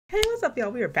Hey, what's up,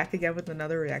 y'all? We are back again with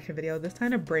another reaction video, this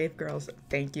time to Brave Girls.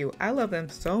 Thank you. I love them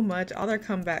so much. All their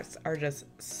comebacks are just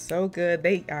so good.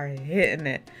 They are hitting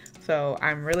it. So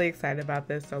I'm really excited about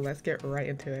this. So let's get right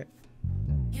into it.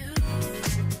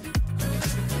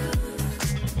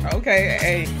 Okay,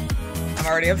 hey, I'm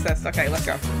already obsessed. Okay, let's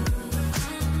go.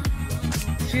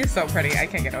 She is so pretty. I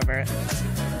can't get over it.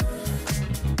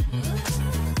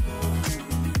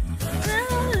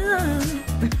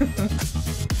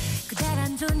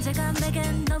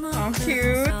 Oh,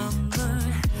 cute.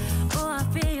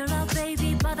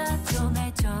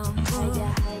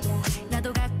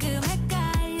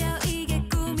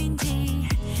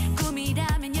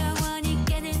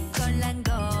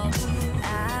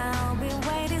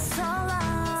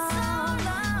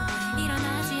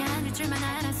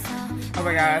 Oh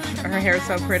my gosh, her hair is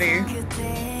so pretty.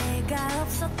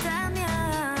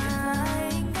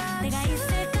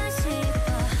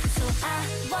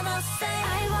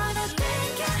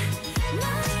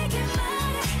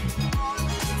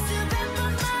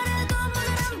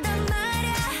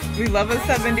 We love a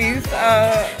 70s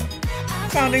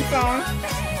sounding song.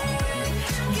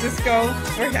 Disco,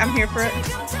 I'm here for it.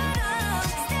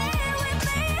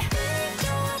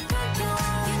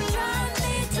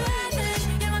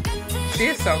 She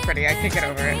is so pretty, I can't get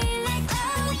over it.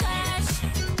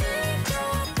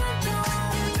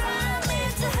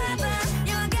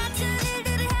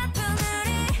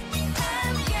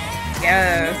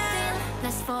 Yes.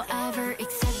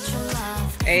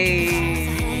 Hey.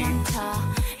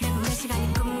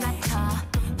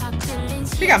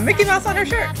 She got Mickey Mouse on her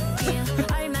shirt.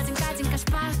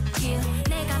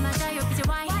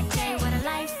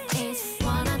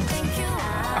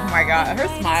 Oh my god, her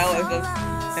smile is just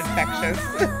infectious.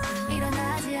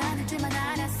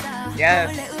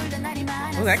 Yes.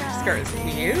 Oh, that skirt is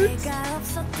cute.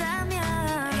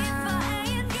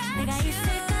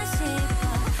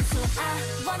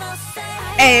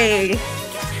 Hey.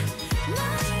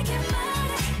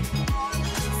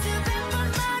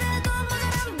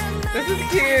 This is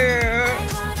cute.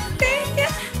 Thank you.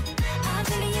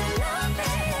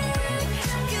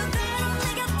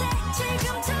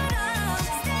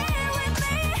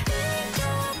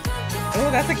 Oh,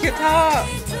 that's a cute top.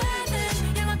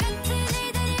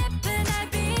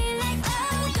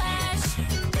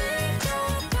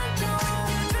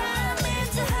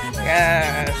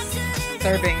 Yes.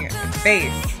 Serving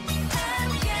face.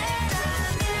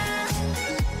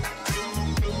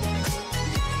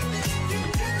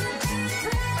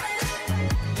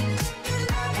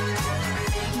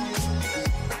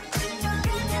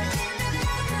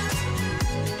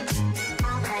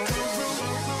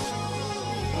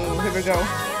 Here we go.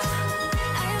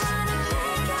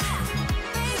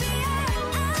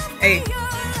 Hey.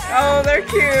 Oh, they're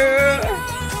cute.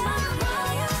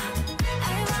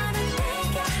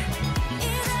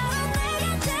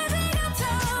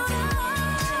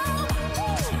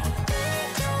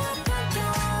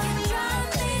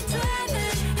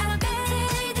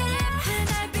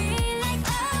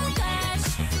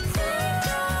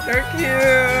 They're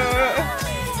cute.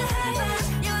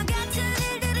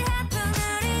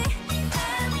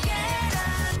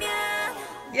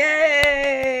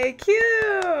 Yay,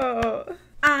 cute.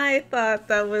 I thought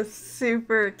that was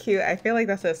super cute. I feel like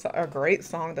that's a great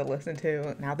song to listen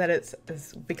to now that it's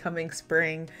becoming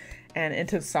spring and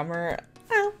into summer.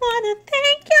 I wanna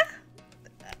thank you.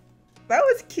 That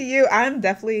was cute. I'm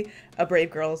definitely a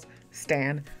Brave Girls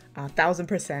stan,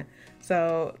 1000%.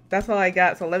 So that's all I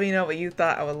got. So let me know what you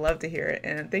thought. I would love to hear it.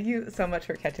 And thank you so much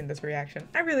for catching this reaction.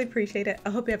 I really appreciate it. I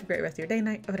hope you have a great rest of your day,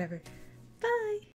 night, or whatever.